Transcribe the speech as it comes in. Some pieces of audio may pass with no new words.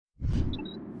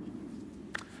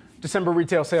December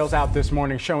retail sales out this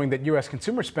morning showing that U.S.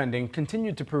 consumer spending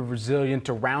continued to prove resilient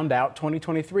to round out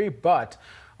 2023. But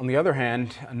on the other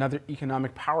hand, another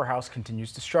economic powerhouse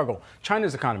continues to struggle.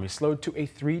 China's economy slowed to a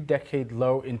 3-decade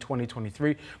low in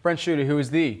 2023. Brent Schutte, who is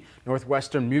the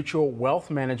Northwestern Mutual Wealth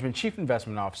Management Chief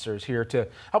Investment Officer, is here to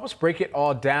help us break it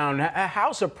all down.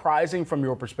 How surprising from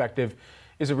your perspective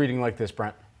is a reading like this,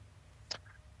 Brent?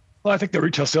 Well, I think the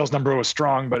retail sales number was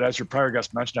strong, but as your prior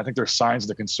guest mentioned, I think there's signs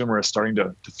the consumer is starting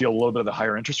to feel a little bit of the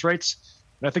higher interest rates.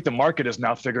 And I think the market is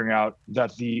now figuring out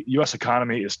that the U.S.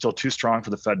 economy is still too strong for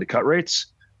the Fed to cut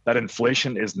rates, that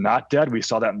inflation is not dead. We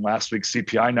saw that in last week's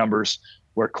CPI numbers,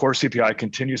 where core CPI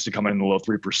continues to come in the low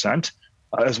 3%,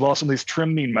 as well as some of these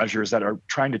trimming measures that are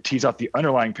trying to tease out the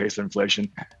underlying pace of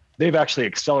inflation. They've actually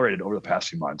accelerated over the past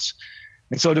few months.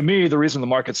 And so to me, the reason the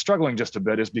market's struggling just a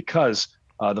bit is because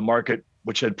the market,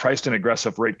 which had priced in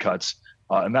aggressive rate cuts,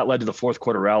 and that led to the fourth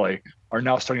quarter rally, are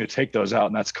now starting to take those out,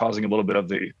 and that's causing a little bit of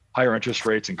the higher interest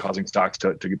rates and causing stocks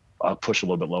to push a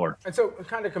little bit lower. And so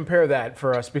kind of compare that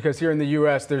for us, because here in the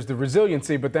U.S. there's the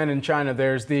resiliency, but then in China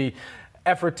there's the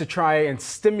effort to try and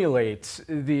stimulate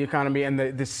the economy and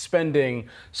the spending.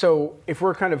 So if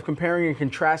we're kind of comparing and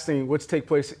contrasting what's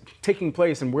taking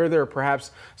place and where there are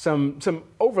perhaps some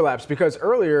overlaps, because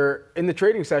earlier in the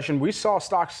trading session we saw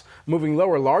stocks moving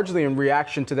lower largely in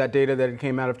reaction to that data that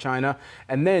came out of China,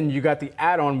 and then you got the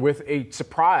add-on with a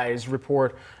surprise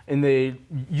report in the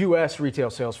U.S. retail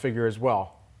sales figure as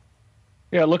well.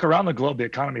 Yeah, look, around the globe, the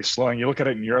economy is slowing. You look at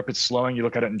it in Europe, it's slowing. You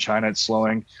look at it in China, it's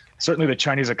slowing. Certainly the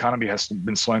Chinese economy has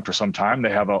been slowing for some time.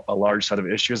 They have a large set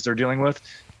of issues they're dealing with.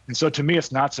 And so to me,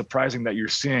 it's not surprising that you're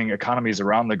seeing economies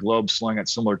around the globe slowing at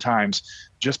similar times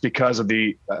just because of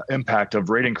the impact of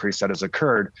rate increase that has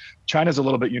occurred. China's a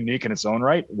little bit unique in its own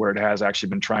right, where it has actually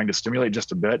been trying to stimulate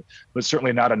just a bit, but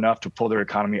certainly not enough to pull their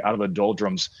economy out of the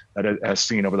doldrums that it has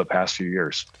seen over the past few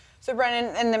years. So,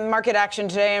 Brennan, in the market action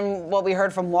today and what we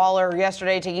heard from Waller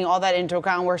yesterday, taking all that into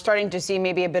account, we're starting to see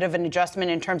maybe a bit of an adjustment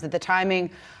in terms of the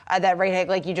timing, that rate hike,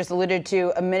 like you just alluded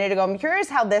to a minute ago. I'm curious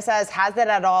how this has that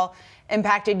at all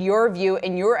impacted your view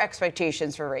and your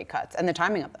expectations for rate cuts and the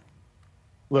timing of them?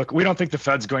 Look, we don't think the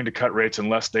Fed's going to cut rates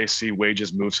unless they see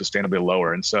wages move sustainably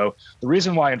lower. And so the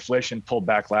reason why inflation pulled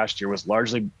back last year was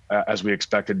largely as we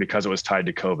expected because it was tied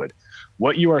to COVID.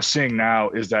 What you are seeing now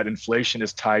is that inflation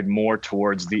is tied more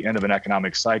towards the end of an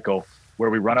economic cycle where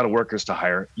we run out of workers to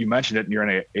hire. You mentioned it in your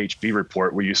NAHB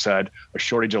report where you said a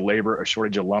shortage of labor, a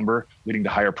shortage of lumber leading to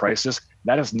higher prices.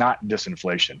 That is not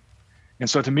disinflation. And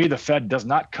so to me, the Fed does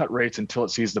not cut rates until it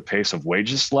sees the pace of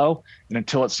wages slow and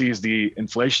until it sees the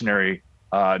inflationary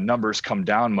numbers come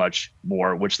down much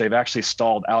more, which they've actually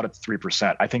stalled out at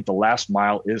 3%. I think the last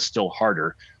mile is still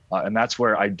harder. And that's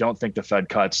where I don't think the Fed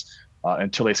cuts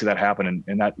until they see that happen.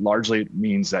 And that largely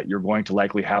means that you're going to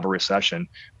likely have a recession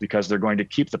because they're going to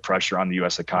keep the pressure on the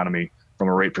U.S. economy from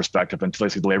a rate perspective until they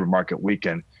see the labor market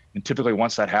weaken. And typically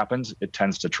once that happens, it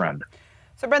tends to trend.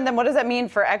 So, Brendan, what does that mean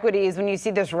for equities when you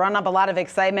see this run up, a lot of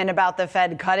excitement about the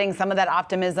Fed cutting, some of that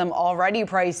optimism already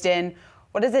priced in?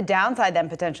 What does the downside then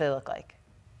potentially look like?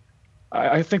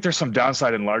 I think there's some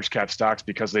downside in large cap stocks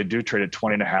because they do trade at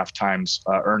 20.5 times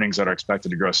earnings that are expected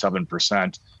to grow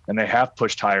 7%. And they have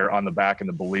pushed higher on the back in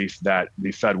the belief that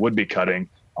the Fed would be cutting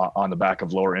on the back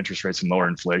of lower interest rates and lower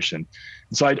inflation.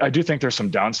 And so I do think there's some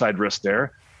downside risk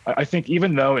there. I think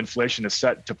even though inflation is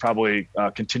set to probably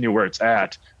continue where it's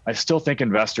at, I still think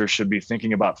investors should be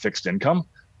thinking about fixed income.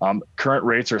 Current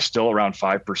rates are still around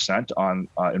 5% on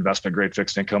investment grade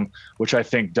fixed income, which I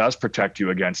think does protect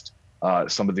you against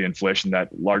some of the inflation that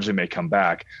largely may come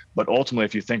back. But ultimately,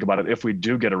 if you think about it, if we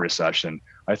do get a recession,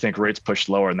 I think rates push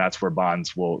lower, and that's where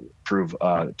bonds will prove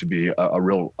to be a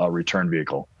real return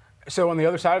vehicle. So on the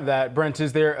other side of that, Brent,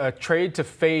 is there a trade to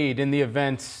fade in the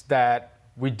event that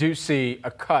we do see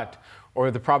a cut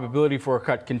or the probability for a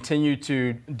cut continue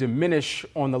to diminish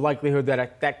on the likelihood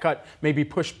that that cut may be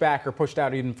pushed back or pushed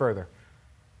out even further?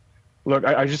 Look,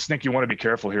 I just think you want to be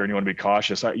careful here and you want to be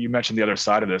cautious. You mentioned the other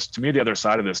side of this. To me, the other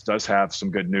side of this does have some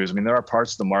good news. I mean, there are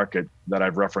parts of the market that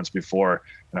I've referenced before,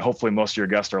 and hopefully most of your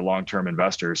guests are long-term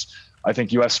investors. I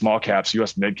think U.S. small caps,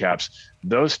 U.S. mid caps,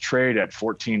 those trade at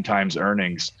 14 times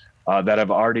earnings that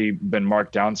have already been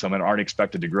marked down some and aren't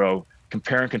expected to grow.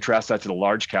 Compare and contrast that to the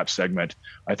large cap segment.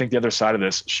 I think the other side of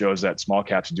this shows that small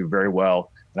caps do very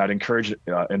well. And I'd encourage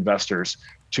investors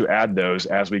to add those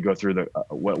as we go through the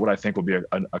what I think will be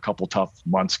a couple tough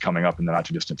months coming up in the not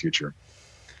too distant future.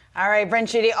 All right, Brent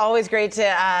Schutte, always great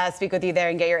to speak with you there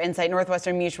and get your insight.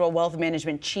 Northwestern Mutual Wealth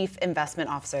Management Chief Investment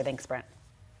Officer. Thanks, Brent.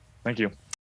 Thank you.